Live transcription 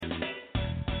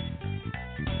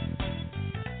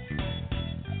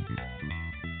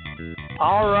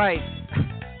All right.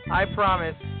 I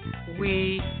promise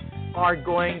we are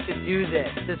going to do this.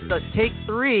 This is take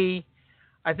 3.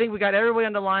 I think we got everybody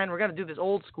on the line. We're going to do this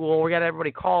old school. We got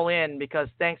everybody call in because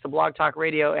thanks to Blog Talk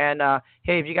Radio. And,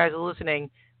 hey, if you guys are listening,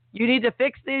 you need to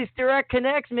fix these direct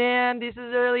connects, man. This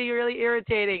is really, really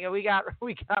irritating. And we got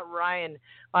Ryan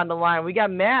on the line. We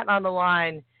got Matt on the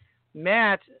line.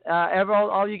 Matt,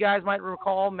 all you guys might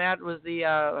recall, Matt was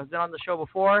has been on the show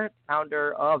before,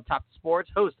 founder of Top Sports,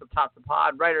 host of Top the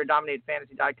Pod, writer at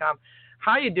DominateFantasy.com.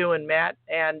 How you doing, Matt?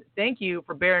 And thank you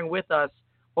for bearing with us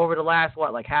over the last,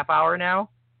 half hour now?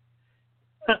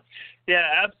 Yeah,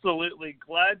 absolutely.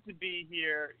 Glad to be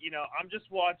here. I'm just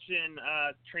watching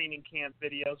training camp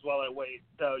videos while I wait.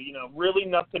 So, really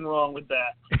nothing wrong with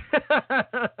that.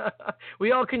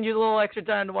 We all can use a little extra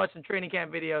time to watch some training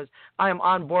camp videos. I am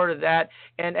on board with that.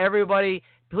 And everybody,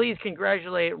 please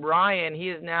congratulate Ryan. He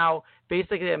is now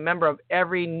basically a member of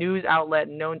every news outlet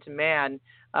known to man.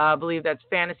 I believe that's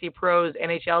Fantasy Pros,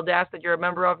 NHL Desk that you're a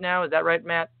member of now. Is that right,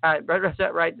 Matt? Is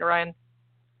that right, Ryan?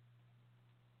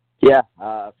 Yeah,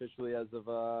 officially as of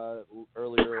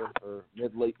earlier or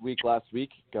mid-late week last week,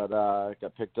 got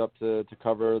picked up to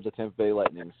cover the Tampa Bay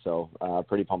Lightning. So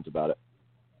pretty pumped about it.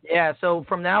 Yeah, so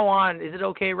from now on, is it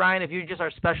okay, Ryan, if you're just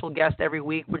our special guest every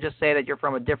week, we'll just say that you're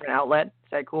from a different outlet?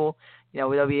 Is that cool?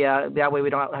 We'll be that way we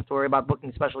don't have to worry about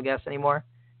booking special guests anymore.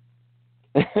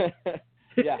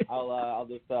 Yeah, I'll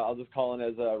just call in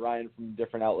as Ryan from a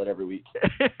different outlet every week.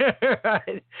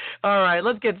 Right. All right,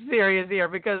 let's get serious here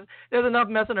because there's enough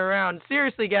messing around.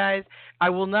 Seriously, guys, I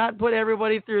will not put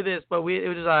everybody through this, but it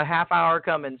was a half hour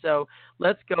coming. So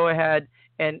let's go ahead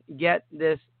and get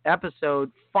this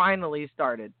episode finally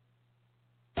started.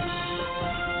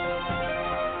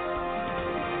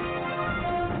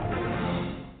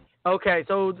 Okay,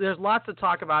 so there's lots to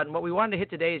talk about, and what we wanted to hit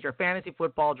today is your fantasy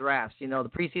football drafts. The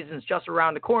preseason is just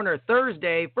around the corner.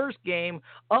 Thursday, first game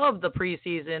of the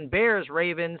preseason,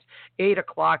 Bears-Ravens, 8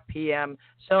 o'clock p.m.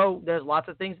 So there's lots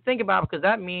of things to think about because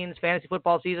that means fantasy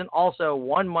football season also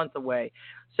 1 month away.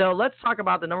 So let's talk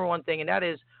about the number one thing, and that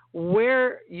is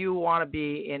where you want to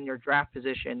be in your draft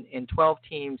position in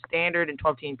 12-team standard and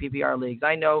 12-team PPR leagues.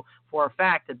 I know for a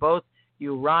fact that both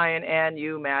you, Ryan, and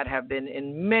you, Matt, have been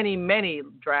in many, many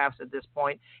drafts at this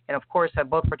point, and, of course,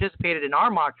 have both participated in our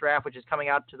mock draft, which is coming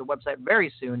out to the website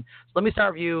very soon. So let me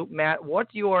start with you, Matt.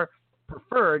 What's your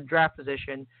preferred draft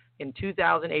position in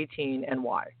 2018 and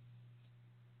why?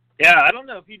 Yeah, I don't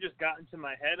know if you just got into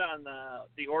my head on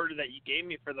the order that you gave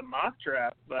me for the mock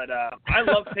draft, but I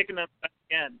love picking up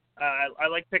again. I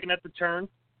like picking at the turn,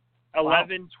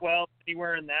 11, 12,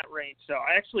 anywhere in that range. So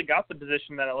I actually got the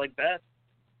position that I like best.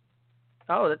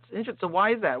 Oh, that's interesting. So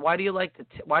why is that? Why do you like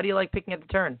picking at the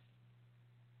turn?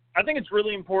 I think it's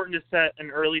really important to set an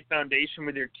early foundation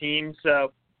with your team.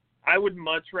 So I would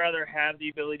much rather have the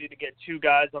ability to get 2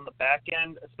 guys on the back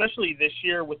end, especially this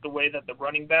year with the way that the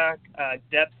running back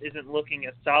depth isn't looking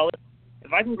as solid.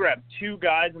 If I can grab 2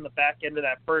 guys on the back end of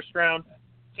that first round,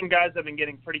 some guys have been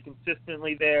getting pretty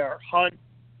consistently there are Hunt,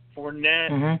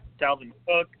 Fournette, Dalvin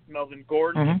Cook, Melvin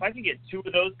Gordon. If I can get 2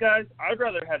 of those guys, I would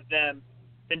rather have them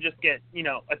than just get,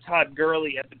 a Todd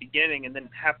Gurley at the beginning and then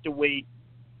have to wait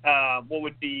what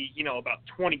would be, about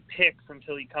 20 picks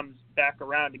until he comes back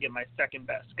around to get my second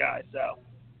best guy. So,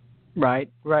 right.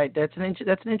 That's an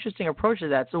interesting approach to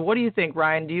that. So, what do you think,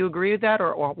 Ryan? Do you agree with that,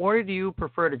 or where do you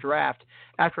prefer to draft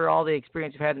after all the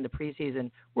experience you've had in the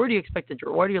preseason? Where do you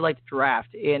like to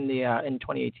draft in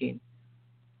 2018?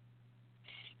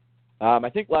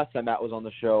 I think last time Matt was on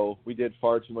the show, we did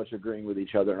far too much agreeing with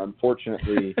each other, and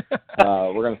unfortunately,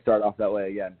 we're going to start off that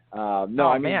way again.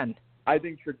 Man. I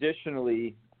think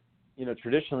traditionally,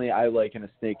 I like in a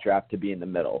snake draft to be in the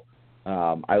middle.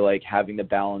 I like having the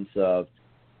balance of,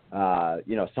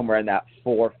 somewhere in that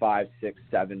 4, 5, 6,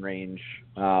 7 range,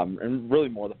 and really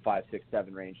more the 5, 6,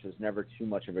 7 range. There's never too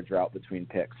much of a drought between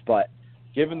picks. But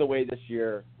given the way this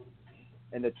year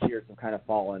and the tiers have kind of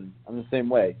fallen, I'm the same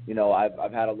way.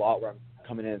 I've had a lot where I'm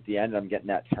coming in at the end and I'm getting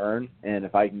that turn, and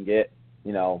if I can get,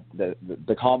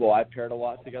 the combo I've paired a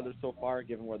lot together so far,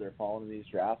 given where they're falling in these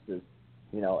drafts, is,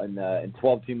 in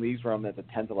 12-team leagues where I'm at the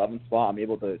 10th, 11th spot, I'm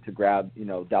able to grab,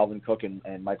 Dalvin Cook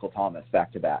and Michael Thomas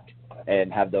back to back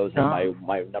and have those in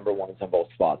my number ones on both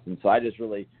spots. And so I just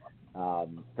really,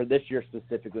 for this year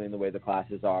specifically, in the way the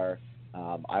classes are,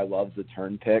 I love the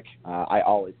turn pick. I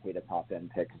always hate a top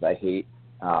end pick because I hate.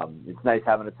 It's nice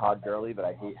having a Todd Gurley, but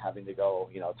I hate having to go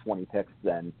 20 picks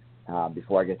then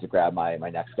before I get to grab my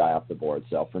next guy off the board.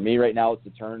 So for me right now, it's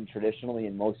the turn. Traditionally,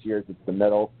 in most years, it's the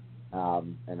middle,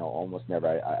 and almost never.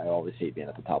 I always hate being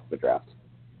at the top of the draft.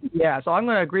 Yeah, so I'm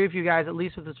going to agree with you guys, at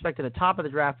least with respect to the top of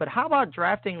the draft. But how about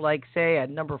drafting, like, say,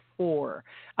 at number 4?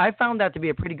 I found that to be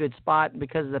a pretty good spot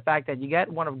because of the fact that you get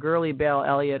one of Gurley, Bell,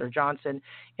 Elliott, or Johnson,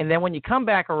 and then when you come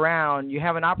back around, you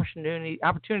have an opportunity,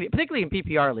 particularly in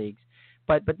PPR leagues,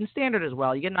 but in standard as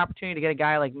well. You get an opportunity to get a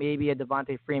guy like maybe a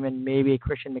Devontae Freeman, maybe a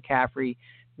Christian McCaffrey,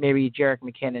 maybe Jerick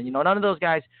McKinnon. You know, none of those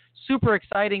guys super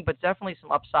exciting, but definitely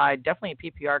some upside. Definitely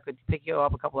in PPR could pick you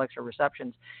up a couple extra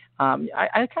receptions.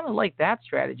 I kind of like that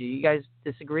strategy. You guys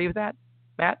disagree with that,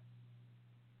 Matt?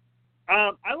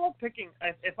 I love picking.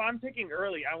 If I'm picking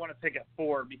early, I want to pick at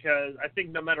 4 because I think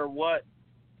no matter what,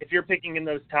 if you're picking in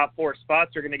those top 4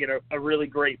 spots, you're going to get a really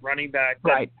great running back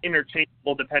that's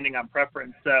interchangeable depending on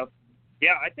preference. So,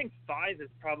 yeah, I think 5 is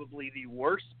probably the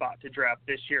worst spot to draft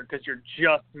this year because you're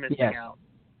just missing out.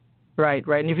 Right,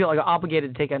 and you feel like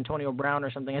obligated to take Antonio Brown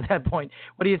or something at that point.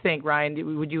 What do you think,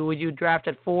 Ryan? Would you draft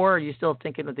at 4, or are you still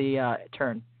thinking of the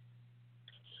turn?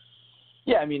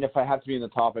 Yeah, I mean, if I have to be in the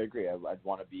top, I agree. I'd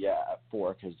want to be at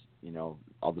 4 because, you know,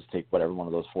 I'll just take whatever one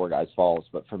of those 4 guys falls.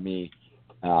 But for me,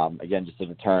 again, just in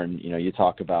the turn, you know, you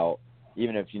talk about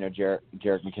even if, you know, Jerick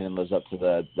McKinnon lives up to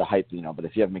the hype, you know, but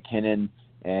if you have McKinnon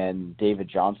and David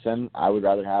Johnson, I would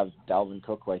rather have Dalvin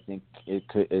Cook, who I think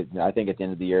I think at the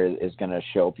end of the year is going to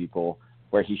show people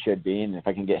where he should be. And if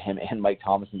I can get him and Mike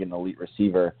Thomas and get an elite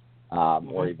receiver,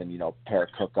 or even, you know, pair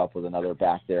Cook up with another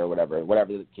back there, whatever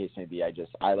the case may be,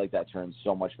 I like that turn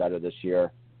so much better this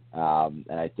year. And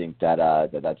I think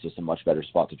that's just a much better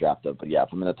spot to draft up. But yeah, if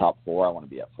I'm in the top 4, I want to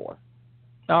be at 4.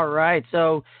 All right,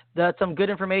 so that's some good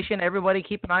information. Everybody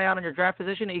keep an eye out on your draft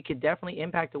position. It could definitely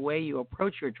impact the way you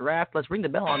approach your draft. Let's ring the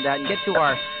bell on that and get to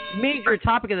our major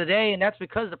topic of the day, and that's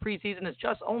because the preseason is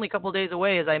just only a couple of days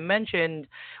away. As I mentioned,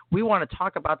 we want to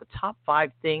talk about the top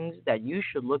 5 things that you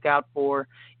should look out for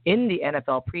in the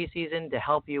NFL preseason to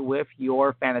help you with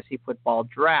your fantasy football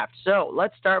draft. So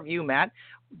let's start with you, Matt.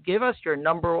 Give us your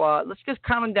number. Let's just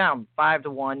count them down, 5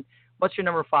 to 1. What's your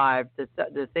number 5,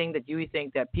 the thing that you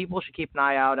think that people should keep an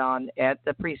eye out on at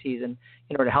the preseason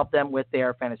in order to help them with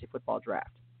their fantasy football draft?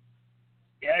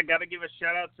 Yeah, I got to give a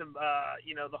shout-out to,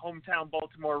 the hometown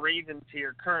Baltimore Ravens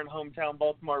here. Current hometown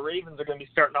Baltimore Ravens are going to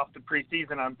be starting off the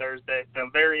preseason on Thursday,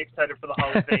 so very excited for the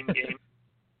Hall of Fame game.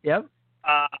 Yep.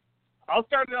 I'll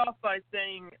start it off by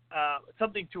saying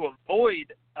something to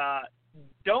avoid.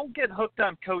 Don't get hooked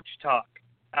on coach talk.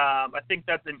 I think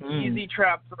that's an easy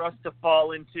trap for us to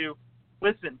fall into.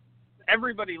 Listen,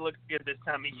 everybody looks good this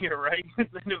time of year, right? And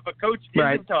if a coach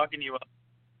isn't talking you up,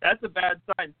 that's a bad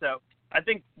sign. So I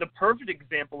think the perfect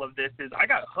example of this is I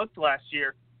got hooked last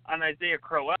year on Isaiah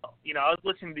Crowell. You know, I was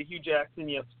listening to Hugh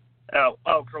Jackson.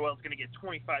 Crowell's going to get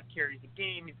 25 carries a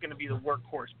game. He's going to be the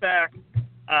workhorse back.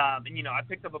 And, you know, I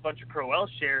picked up a bunch of Crowell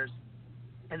shares,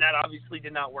 and that obviously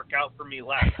did not work out for me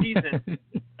last season.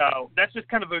 So that's just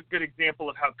kind of a good example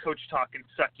of how coach talk can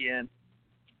suck you in.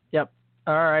 Yep.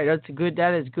 All right,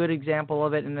 that is a good example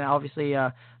of it. And then obviously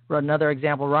another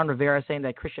example, Ron Rivera saying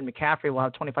that Christian McCaffrey will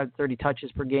have 25 to 30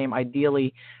 touches per game.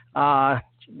 Ideally,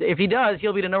 if he does,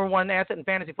 he'll be the number 1 asset in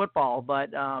fantasy football.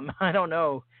 But I don't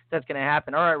know if that's going to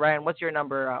happen. All right, Ryan, what's your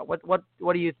number?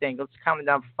 What do you think? Let's count it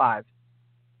down for 5.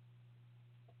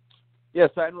 Yes,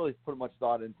 I hadn't really put much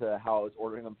thought into how I was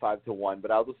ordering them 5 to 1,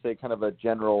 but I'll just say kind of a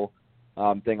general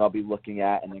thing I'll be looking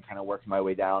at and then kind of working my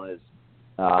way down is,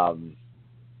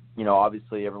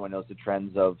 obviously everyone knows the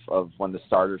trends of when the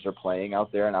starters are playing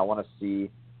out there, and I want to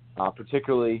see,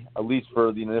 particularly, at least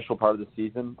for the initial part of the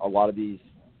season, a lot of these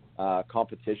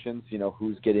competitions, you know,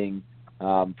 who's getting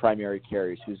primary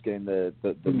carries, who's getting the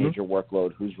major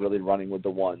workload, who's really running with the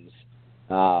ones,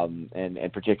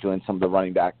 and particularly in some of the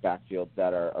running backfields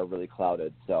that are really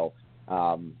clouded. So,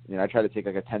 I try to take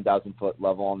like a 10,000-foot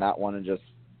level on that one and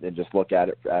just look at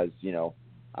it as,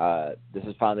 this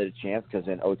is finally the chance, because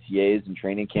in OTAs and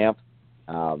training camp,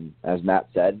 as Matt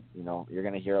said, you're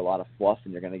going to hear a lot of fluff,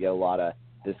 and you're going to get a lot of,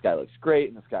 this guy looks great,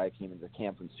 and this guy came into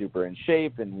camp and super in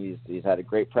shape, and he's had a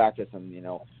great practice, and,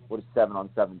 what does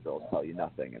 7-on-7 drills tell you?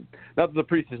 Nothing. And not that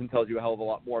the preseason tells you a hell of a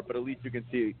lot more, but at least you can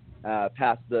see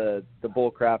past the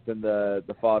bull crap and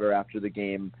the fodder after the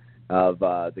game of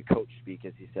the coach speak,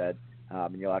 as he said.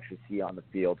 And you'll actually see on the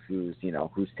field who's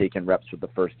taking reps with the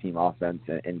first team offense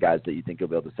and guys that you think you'll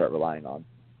be able to start relying on.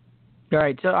 All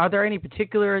right. So are there any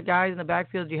particular guys in the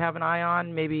backfield you have an eye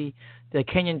on? Maybe the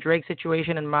Kenyon Drake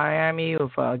situation in Miami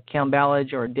with Cam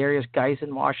Ballage, or Darius Geis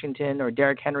in Washington, or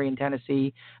Derrick Henry in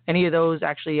Tennessee? Any of those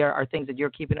actually are things that you're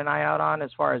keeping an eye out on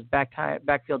as far as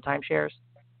backfield timeshares?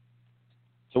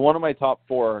 So one of my top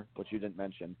 4, which you didn't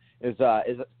mention, is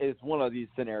one of these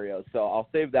scenarios. So I'll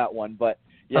save that one. But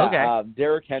yeah, okay.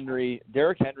 Derrick Henry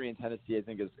in Tennessee, I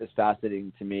think is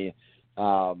fascinating to me.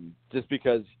 just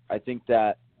because I think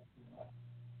that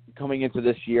coming into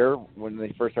this year, when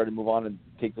they first started to move on and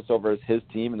take this over as his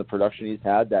team and the production he's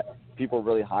had, that people are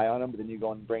really high on him. But then you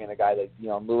go and bring in a guy like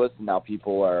Dion Lewis, and now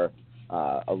people are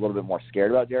a little bit more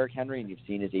scared about Derrick Henry, and you've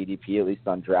seen his ADP, at least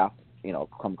on draft,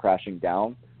 come crashing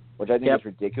down, which I think is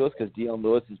ridiculous because Dion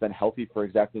Lewis has been healthy for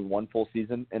exactly one full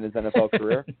season in his NFL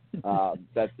career.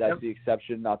 That's the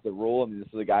exception, not the rule. I mean, this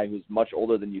is a guy who's much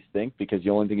older than you think because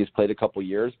you only think he's played a couple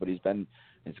years, but he's got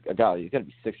to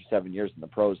be 6 or 7 years in the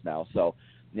pros now. So,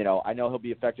 I know he'll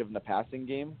be effective in the passing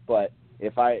game, but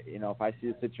if I see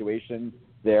a situation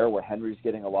there where Henry's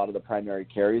getting a lot of the primary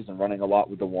carries and running a lot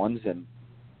with the ones, and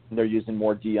they're using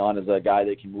more Dion as a guy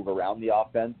they can move around the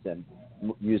offense and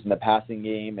using the passing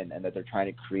game, and that they're trying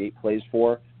to create plays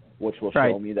for, which will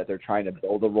show me that they're trying to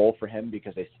build a role for him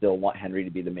because they still want Henry to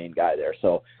be the main guy there.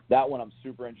 So that one I'm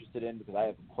super interested in because I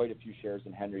have quite a few shares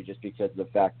in Henry just because of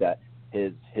the fact that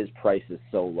his price is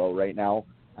so low right now.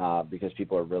 Because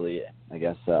people are really, I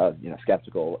guess,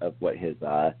 skeptical of what his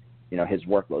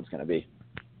workload's going to be.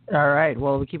 All right.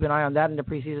 Well, we'll keep an eye on that in the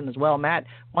preseason as well. Matt,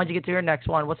 why don't you get to your next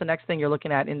one? What's the next thing you're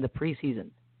looking at in the preseason?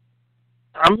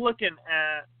 I'm looking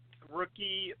at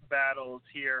rookie battles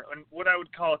here and what I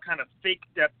would call kind of fake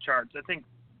depth charts. I think,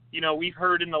 we've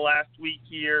heard in the last week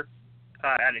here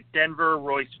out of Denver,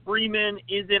 Royce Freeman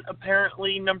isn't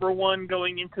apparently number one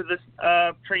going into this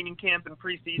training camp and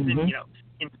preseason. Mm-hmm.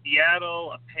 In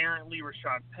Seattle, apparently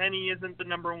Rashad Penny isn't the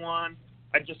number one.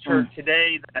 I just heard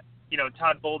today that,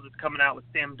 Todd Bowles is coming out with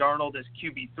Sam Darnold as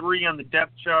QB3 on the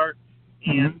depth chart.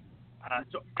 And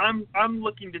so I'm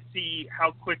looking to see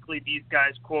how quickly these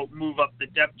guys, quote, move up the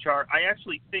depth chart. I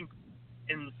actually think,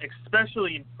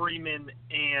 especially in Freeman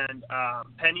and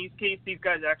Penny's case, these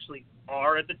guys actually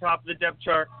are at the top of the depth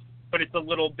chart, but it's a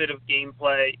little bit of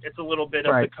gameplay. It's a little bit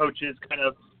of the coaches kind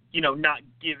of, not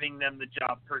giving them the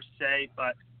job per se,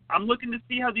 but I'm looking to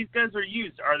see how these guys are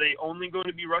used. Are they only going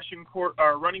to be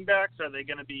running backs? Are they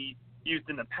going to be used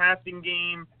in the passing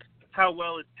game? How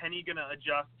well is Penny going to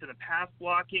adjust to the pass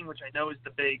blocking, which I know is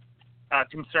the big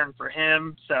concern for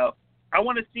him? So I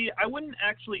want to see. I wouldn't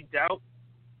actually doubt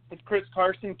if Chris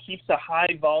Carson keeps a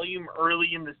high volume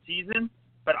early in the season,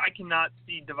 but I cannot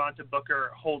see Devonta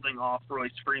Booker holding off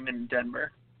Royce Freeman in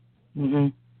Denver. Mm-hmm.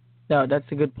 No, that's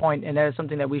a good point, and that is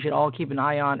something that we should all keep an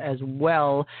eye on as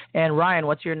well. And Ryan,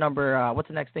 what's your number? What's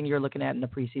the next thing you're looking at in the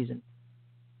preseason?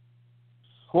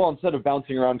 Well, instead of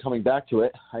bouncing around coming back to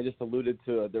it, I just alluded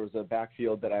to there was a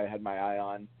backfield that I had my eye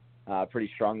on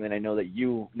pretty strongly, and I know that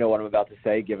you know what I'm about to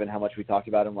say, given how much we talked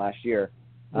about him last year.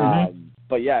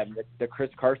 But yeah, the Chris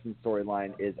Carson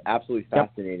storyline is absolutely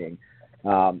fascinating.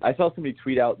 I saw somebody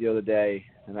tweet out the other day,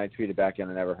 and I tweeted back in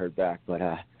and never heard back, but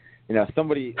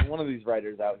somebody, one of these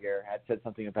writers out here had said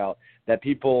something about that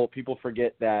people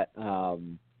forget that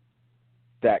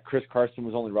that Chris Carson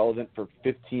was only relevant for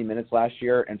 15 minutes last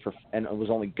year and it was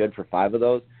only good for 5 of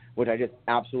those, which I just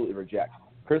absolutely reject.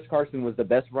 Chris Carson was the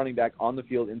best running back on the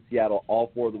field in Seattle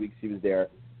all 4 of the weeks he was there,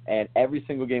 and every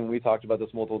single game, we talked about this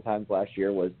multiple times last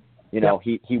year, was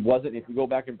he wasn't. If you go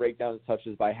back and break down his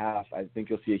touches by half, I think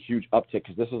you'll see a huge uptick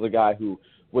because this was a guy who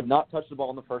would not touch the ball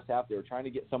in the first half. They were trying to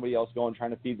get somebody else going, trying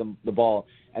to feed them the ball,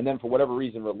 and then for whatever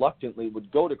reason, reluctantly would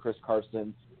go to Chris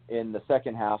Carson in the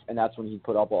second half, and that's when he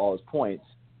put up all his points.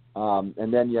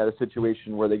 And then the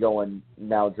situation where they go and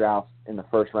now draft in the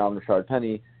first round Rashad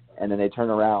Penny, and then they turn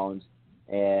around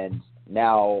and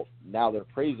now they're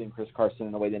praising Chris Carson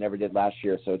in a way they never did last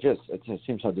year. So it just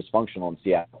seems so dysfunctional in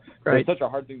Seattle. It's such a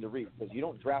hard thing to read because you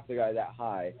don't draft a guy that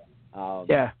high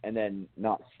and then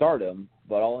not start him,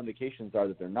 but all indications are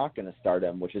that they're not going to start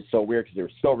him, which is so weird because they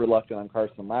were so reluctant on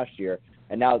Carson last year,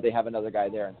 and now that they have another guy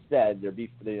there instead,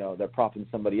 they're propping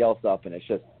somebody else up, and it's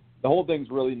just the whole thing's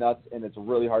really nuts, and it's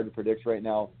really hard to predict right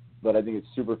now. But I think it's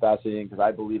super fascinating because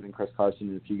I believe in Chris Carson,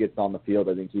 and if he gets on the field,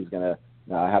 I think he's going to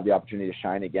have the opportunity to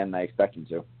shine again, and I expect him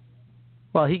to.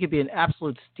 Well, he could be an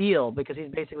absolute steal because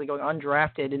he's basically going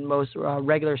undrafted in most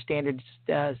regular standard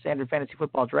fantasy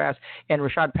football drafts. And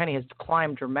Rashad Penny has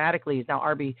climbed dramatically. He's now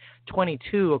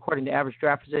RB22 according to average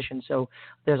draft position. So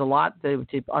there's a lot to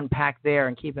unpack there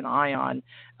and keep an eye on.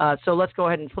 So let's go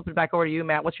ahead and flip it back over to you,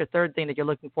 Matt. What's your third thing that you're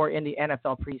looking for in the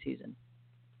NFL preseason?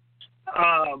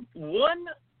 One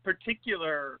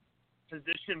particular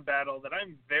position battle that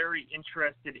I'm very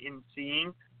interested in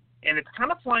seeing, and it's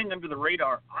kind of flying under the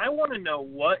radar. I want to know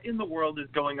what in the world is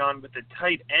going on with the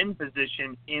tight end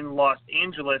position in Los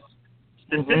Angeles,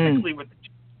 specifically with the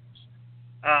Chiefs.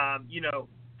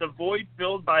 The void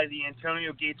filled by the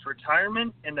Antonio Gates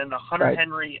retirement and then the Hunter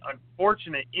Henry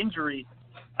unfortunate injury.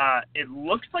 It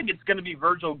looks like it's going to be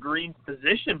Virgil Green's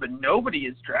position, but nobody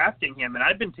is drafting him, and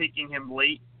I've been taking him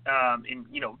late in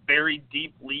very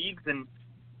deep leagues, and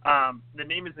the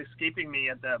name is escaping me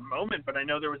at the moment, but I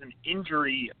know there was an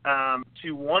injury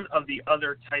to one of the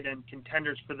other tight end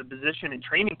contenders for the position in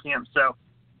training camp. So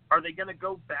are they going to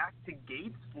go back to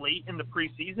Gates late in the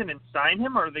preseason and sign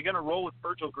him, or are they going to roll with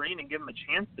Virgil Green and give him a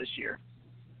chance this year?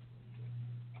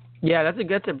 Yeah,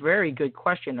 that's a very good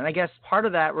question. And I guess part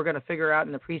of that we're going to figure out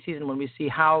in the preseason when we see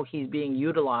how he's being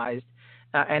utilized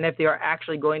and if they are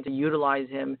actually going to utilize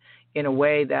him in a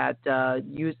way that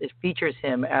features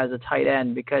him as a tight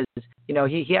end, because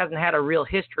he hasn't had a real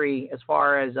history as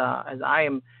far as I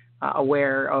am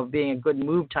aware of being a good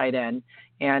move tight end,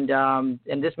 and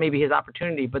this may be his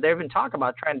opportunity. But they've been talking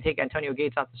about trying to take Antonio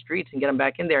Gates off the streets and get him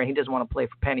back in there, and he doesn't want to play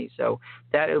for pennies. So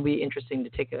that will be interesting to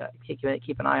keep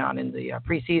an eye on in the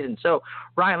preseason. So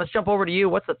Ryan, let's jump over to you.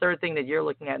 What's the third thing that you're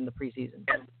looking at in the preseason?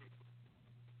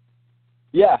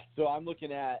 Yeah, so I'm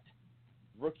looking at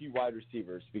rookie wide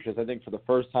receivers, because I think for the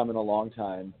first time in a long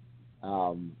time,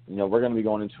 we're going to be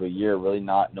going into a year really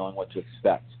not knowing what to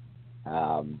expect.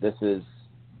 This is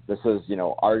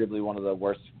arguably one of the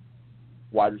worst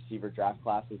wide receiver draft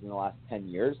classes in the last 10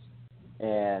 years,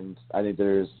 and I think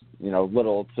there's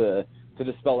little to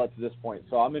dispel that to this point.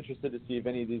 So I'm interested to see if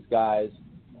any of these guys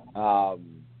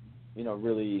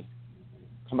really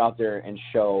come out there and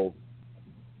show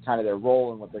kind of their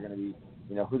role and what they're going to be,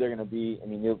 who they're going to be. I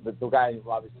mean, the guy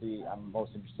who obviously I'm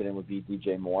most interested in would be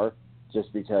DJ Moore,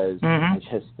 just because I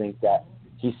just think that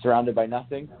he's surrounded by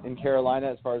nothing in Carolina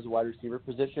as far as the wide receiver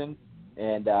position.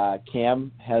 And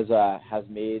Cam has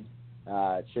made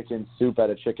chicken soup out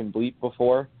of chicken bleep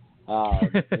before.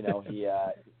 He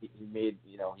made,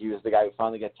 he was the guy who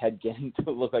finally got Ted Ginn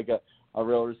to look like a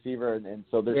real receiver. And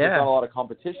so there's not a lot of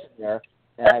competition there.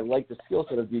 And I like the skill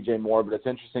set of DJ Moore, but it's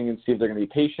interesting to see if they're going to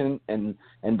be patient and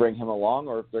bring him along,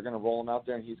 or if they're going to roll him out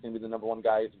there and he's going to be the number one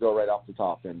guy to go right off the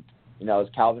top. And, is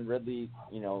Calvin Ridley,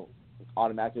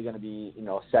 automatically going to be,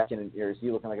 second, or is he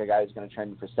looking like a guy who's going to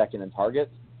trend for second in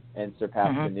targets and surpass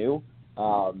Sanu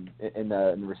in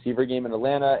the receiver game in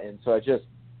Atlanta? And so I just,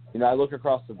 I look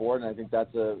across the board, and I think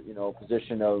that's a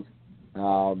position of,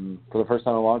 for the first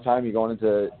time in a long time, you're going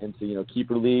into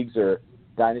keeper leagues or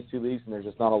dynasty leagues, and there's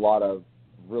just not a lot of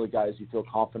really guys you feel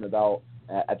confident about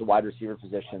at the wide receiver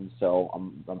position. So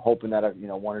I'm hoping that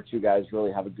one or two guys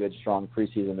really have a good, strong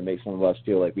preseason to make some of us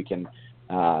feel like we can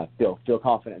feel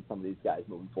confident in some of these guys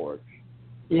moving forward.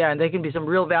 Yeah, and they can be some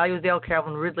real values. Dale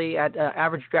Calvin Ridley at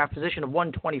average draft position of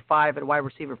 125 at wide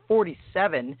receiver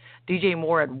 47. DJ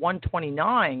Moore at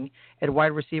 129 at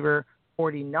wide receiver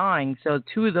 49. So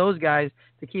two of those guys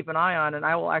to keep an eye on. And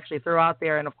I will actually throw out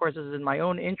there, and of course this is in my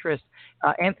own interest,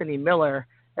 Anthony Miller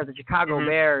of the Chicago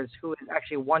Bears, who is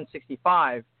actually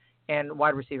 165 and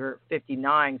wide receiver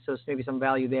 59. So maybe some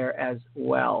value there as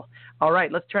well. All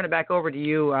right, let's turn it back over to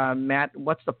you, Matt.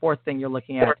 What's the fourth thing you're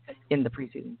looking at in the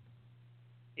preseason?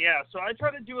 Yeah, so I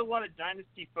try to do a lot of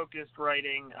dynasty-focused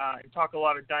writing and talk a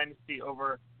lot of dynasty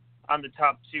over on the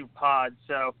top two pods.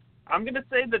 So I'm going to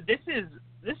say that this is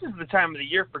the time of the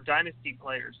year for dynasty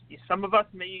players. Some of us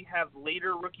may have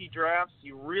later rookie drafts.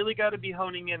 You really got to be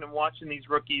honing in and watching these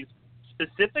rookies.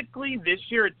 Specifically this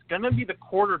year, it's going to be the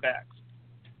quarterbacks.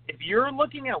 If you're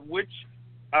looking at which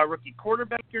rookie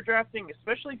quarterback you're drafting,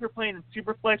 especially if you're playing in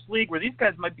Superflex League where these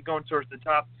guys might be going towards the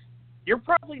top, you're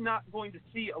probably not going to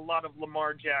see a lot of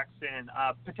Lamar Jackson,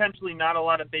 potentially not a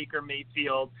lot of Baker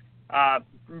Mayfield,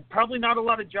 probably not a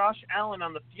lot of Josh Allen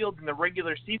on the field in the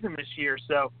regular season this year.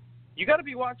 So you got to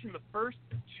be watching the first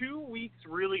 2 weeks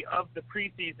really of the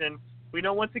preseason. We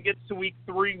know once it gets to week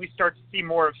 3, we start to see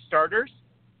more of starters.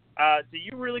 So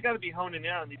you really got to be honing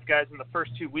in on these guys in the first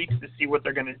 2 weeks to see what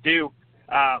they're going to do.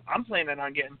 I'm planning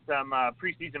on getting some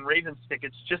preseason Ravens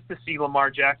tickets just to see Lamar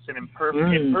Jackson in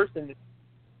person.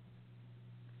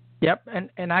 Yep,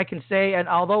 and I can say, and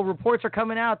although reports are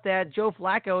coming out that Joe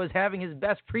Flacco is having his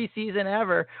best preseason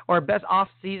ever, or best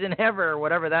off-season ever, or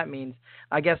whatever that means,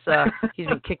 I guess he's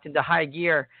been kicked into high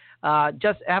gear.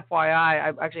 Just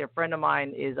FYI, actually a friend of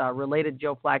mine is related to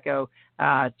Joe Flacco.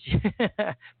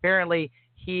 Apparently,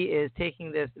 he is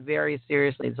taking this very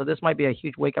seriously, so this might be a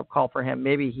huge wake-up call for him.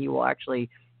 Maybe he will actually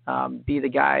be the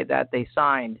guy that they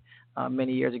signed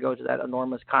many years ago to that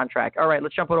enormous contract. All right,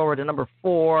 let's jump it over to number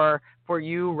 4 for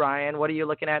you, Ryan. What are you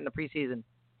looking at in the preseason?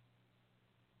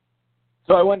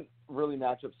 So I went really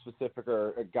matchup specific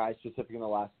or guy specific in the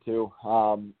last two.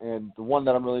 And the one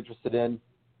that I'm really interested in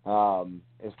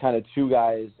is kind of two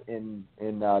guys in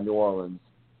New Orleans.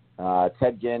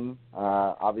 Ted Ginn,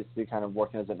 obviously kind of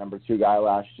working as a number 2 guy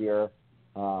last year,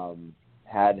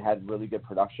 had really good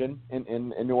production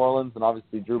in New Orleans, and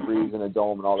obviously Drew Brees in a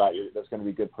dome and all that, there's going to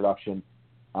be good production.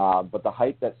 But the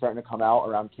hype that's starting to come out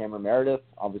around Cameron Meredith,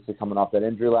 obviously coming off that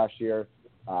injury last year,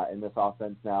 in this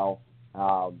offense now.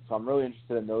 So I'm really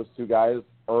interested in those two guys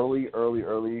early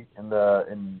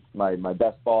in my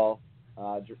best ball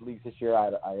leagues this year.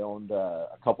 I owned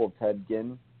a couple of Ted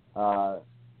Ginn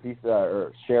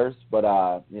shares, but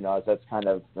as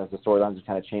the storylines have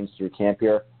kind of changed through camp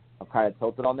here, I'm kind of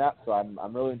tilted on that. So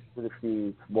I'm really interested to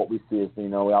see what we see.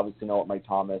 We obviously know what Mike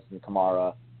Thomas and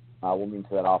Kamara will mean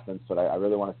to that offense, but I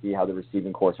really want to see how the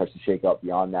receiving core starts to shake up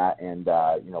beyond that, and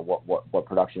what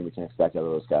production we can expect out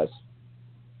of those guys.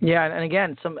 Yeah, and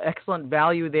again, some excellent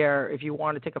value there if you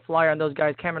want to take a flyer on those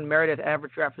guys. Cameron Meredith,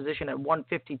 average draft position at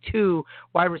 152,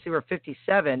 wide receiver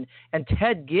 57, and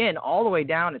Ted Ginn all the way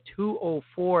down at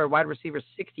 204, wide receiver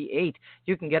 68.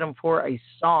 You can get him for a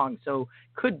song, so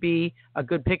could be a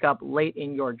good pickup late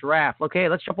in your draft. Okay,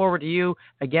 let's jump over to you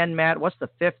again, Matt. What's the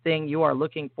fifth thing you are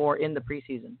looking for in the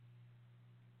preseason?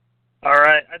 All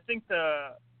right, I think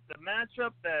the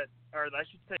matchup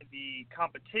the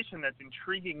competition that's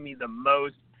intriguing me the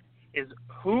most is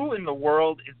who in the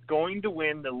world is going to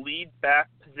win the lead back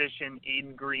position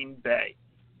in Green Bay.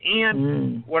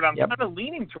 And what I'm kind of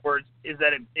leaning towards is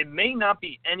that it may not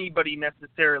be anybody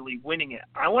necessarily winning it.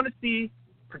 I want to see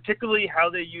particularly how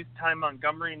they use Ty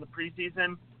Montgomery in the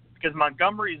preseason, because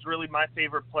Montgomery is really my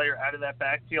favorite player out of that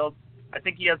backfield. I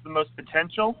think he has the most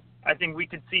potential. I think we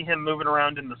could see him moving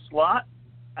around in the slot.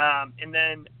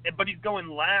 But he's going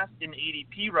last in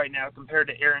ADP right now compared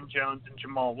to Aaron Jones and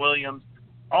Jamal Williams.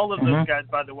 All of those guys,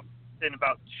 by the way, in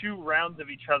about 2 rounds of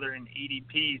each other in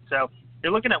ADP. So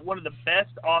you're looking at one of the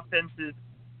best offenses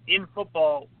in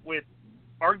football with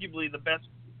arguably the best,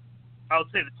 I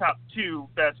would say the top 2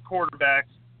 best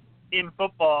quarterbacks in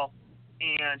football,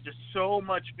 and just so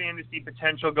much fantasy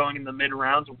potential going in the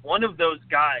mid-rounds. One of those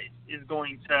guys is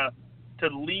going to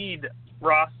lead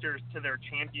rosters to their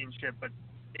championship, but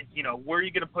where are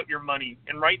you going to put your money?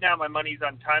 And right now, my money's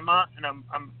on Ty-Mont, and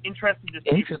I'm interested to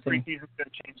see if the preseason's going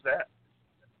to change that.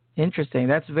 Interesting.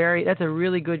 That's a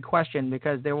really good question,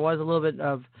 because there was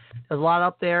there's a lot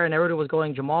up there, and everybody was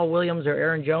going Jamal Williams or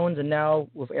Aaron Jones, and now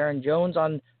with Aaron Jones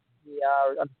on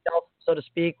the shelf, so to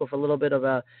speak, with a little bit of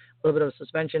a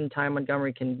suspension, Ty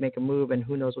Montgomery can make a move, and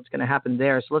who knows what's going to happen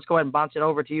there. So let's go ahead and bounce it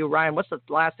over to you, Ryan. What's the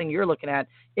last thing you're looking at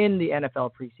in the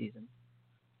NFL preseason?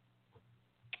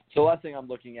 So the last thing I'm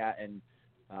looking at, and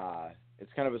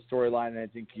it's kind of a storyline, and I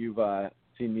think you've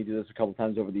seen me do this a couple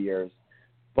times over the years,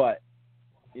 but,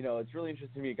 it's really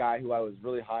interesting to me, a guy who I was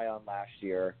really high on last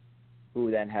year,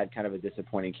 who then had kind of a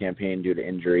disappointing campaign due to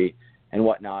injury and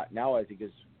whatnot. Now I think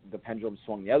the pendulum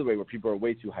swung the other way, where people are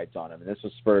way too hyped on him, and this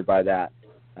was spurred by that.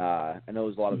 I know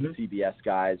there's a lot of the CBS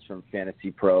guys from Fantasy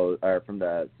Pro, or from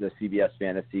the CBS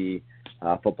Fantasy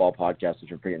Football Podcast,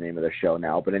 which I forget the name of their show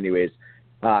now, but anyways,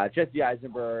 Jesse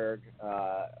Eisenberg,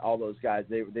 all those guys,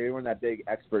 they were in that big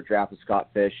expert draft with Scott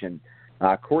Fish, and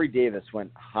Corey Davis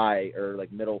went high, or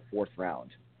like middle 4th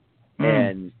round.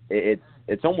 And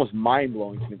it's almost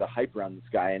mind-blowing to me, the hype around this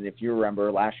guy. And if you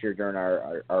remember last year during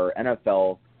our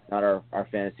NFL, not our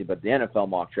fantasy, but the NFL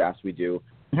mock drafts we do,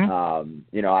 I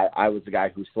was the guy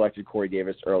who selected Corey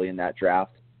Davis early in that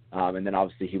draft. And then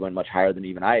obviously he went much higher than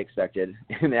even I expected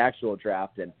in the actual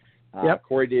draft. And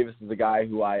Corey Davis is a guy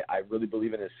who I really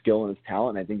believe in his skill and his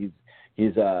talent. And I think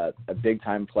he's a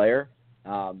big-time player,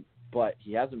 but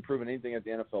he hasn't proven anything at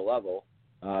the NFL level.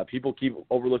 People keep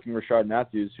overlooking Rashard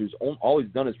Matthews, who's all he's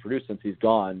done is produce since he's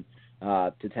gone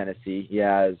to Tennessee. He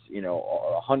has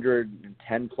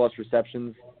 110-plus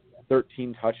receptions,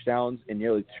 13 touchdowns, and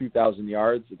nearly 2,000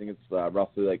 yards. I think it's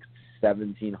roughly like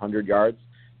 1,700 yards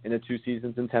in the 2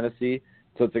 seasons in Tennessee.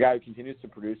 So it's a guy who continues to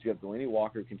produce. You have Delaney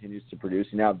Walker who continues to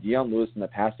produce. You now have Deion Lewis in the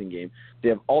passing game. They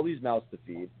have all these mouths to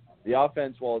feed. The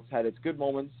offense, while it's had its good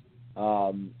moments,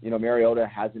 Mariota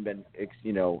hasn't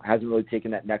really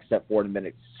taken that next step forward and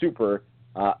been super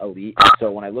elite.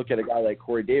 So when I look at a guy like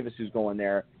Corey Davis who's going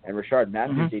there, and Rashard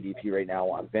Matthews' ADP right now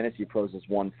on Fantasy Pros is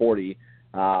 140,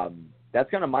 that's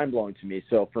kind of mind-blowing to me.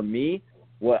 So for me,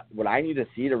 what I need to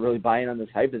see to really buy in on this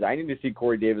hype is I need to see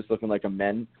Corey Davis looking like a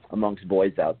man amongst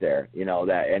boys out there.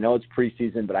 That I know it's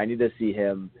preseason, but I need to see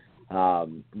him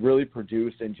really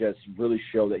produce and just really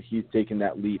show that he's taken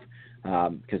that leap.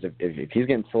 Because if he's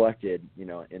getting selected,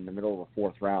 in the middle of a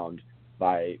 4th round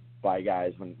by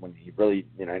guys when he really,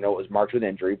 I know it was marked with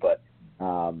injury, but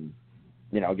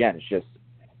again, it's just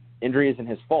injury isn't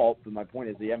his fault. But my point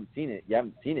is, you haven't seen it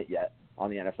yet on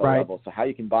the NFL level. So how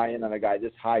you can buy in on a guy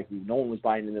this high who no one was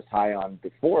buying in this high on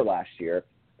before last year,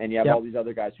 and you have all these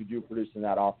other guys who do produce in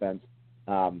that offense.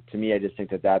 To me, I just think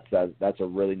that's a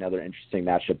really another interesting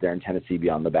matchup there in Tennessee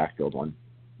beyond the backfield one.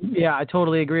 Yeah, I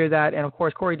totally agree with that. And, of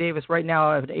course, Corey Davis right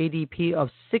now at an ADP of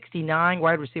 69,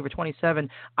 wide receiver 27.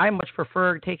 I much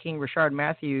prefer taking Rashard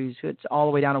Matthews, who's all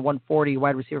the way down to 140,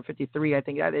 wide receiver 53. I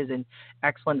think that is an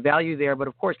excellent value there. But,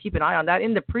 of course, keep an eye on that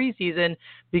in the preseason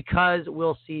because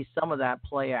we'll see some of that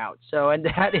play out. So, and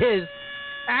that is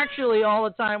actually all the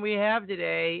time we have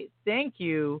today. Thank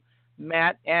you,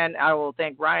 Matt, and I will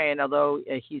thank Ryan, although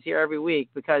he's here every week,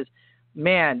 because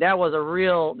man, that was a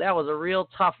real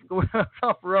tough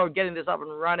road getting this up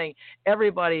and running.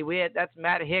 Everybody, that's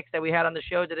Matt Hicks that we had on the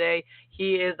show today.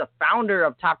 He is the founder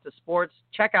of Top to Sports.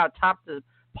 Check out Top to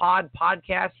Pod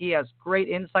podcast. He has great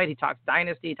insight. He talks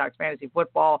dynasty, he talks fantasy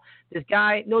football. This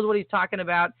guy knows what he's talking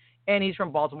about, and he's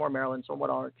from Baltimore, Maryland. So what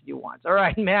else could you want? All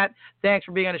right, Matt, thanks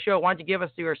for being on the show. Why don't you give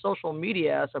us your social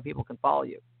media so people can follow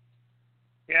you?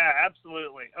 Yeah,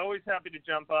 absolutely. Always happy to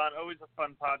jump on. Always a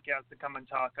fun podcast to come and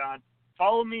talk on.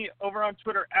 Follow me over on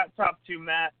Twitter at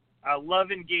Top2Matt. I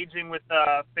love engaging with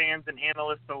fans and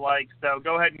analysts alike, so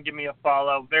go ahead and give me a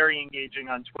follow. Very engaging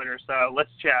on Twitter, so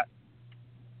let's chat.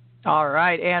 All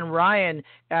right, and Ryan,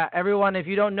 everyone, if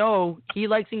you don't know, he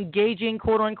likes engaging,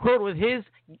 quote-unquote, with his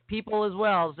people as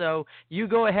well, so you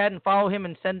go ahead and follow him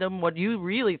and send him what you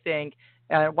really think.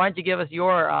 Why don't you give us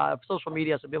your social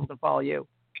media so people can follow you?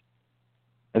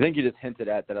 I think you just hinted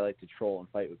at that I like to troll and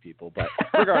fight with people, but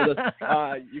regardless,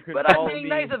 you can but follow I'm being me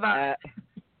nice about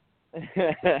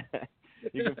it.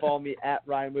 You can follow me at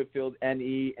Ryan Whitfield,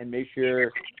 NE, and make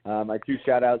sure my two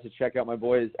shout-outs to check out my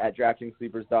boys at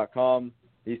DraftKingsSleepers.com,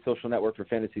 the social network for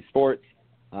fantasy sports,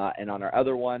 and on our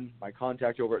other one, my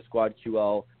contact over at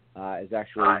SquadQL is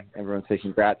actually, everyone say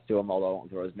congrats to him, although I won't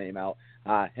throw his name out,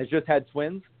 has just had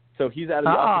twins, so he's out of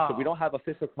the office, so we don't have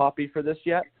official copy for this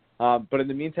yet. But in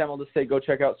the meantime, I'll just say go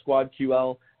check out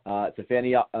SquadQL. It's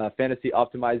a fantasy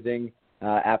optimizing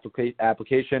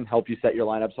application, help you set your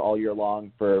lineups all year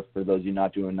long for those of you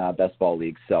not doing best ball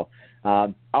leagues. So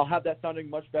I'll have that sounding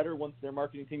much better once their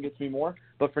marketing team gets me more.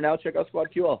 But for now, check out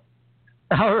SquadQL.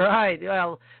 All right.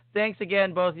 Well, thanks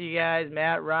again, both of you guys,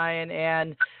 Matt, Ryan,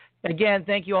 and again,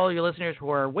 thank you all your listeners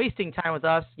for wasting time with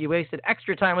us. You wasted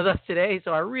extra time with us today,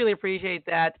 so I really appreciate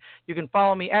that. You can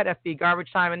follow me at FB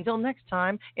Garbage Time. Until next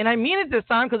time, and I mean it this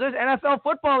time because there's NFL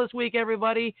football this week,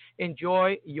 everybody.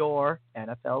 Enjoy your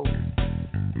NFL week.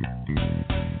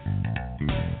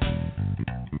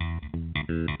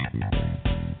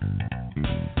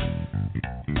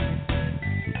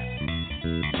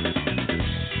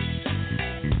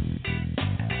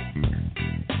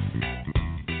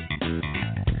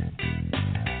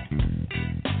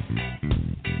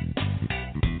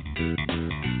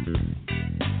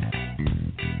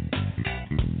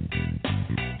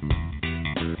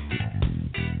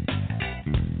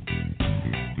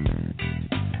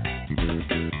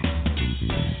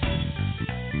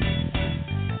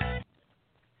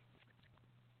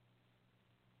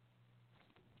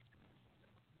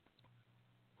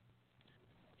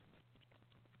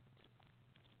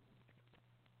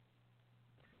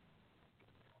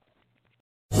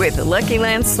 With the Lucky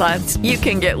Land Slots, you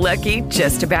can get lucky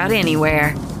just about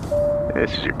anywhere.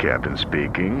 This is your captain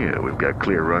speaking. We've got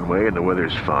clear runway and the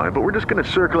weather's fine, but we're just going to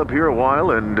circle up here a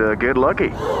while and get lucky.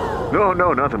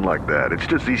 No, nothing like that. It's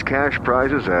just these cash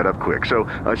prizes add up quick. So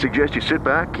I suggest you sit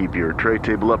back, keep your tray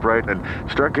table upright,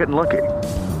 and start getting lucky.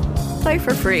 Play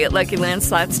for free at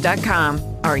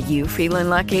LuckyLandSlots.com. Are you feeling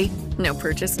lucky? No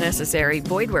purchase necessary.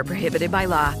 Void where prohibited by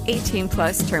law.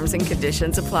 18+ terms and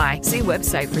conditions apply. See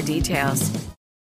website for details.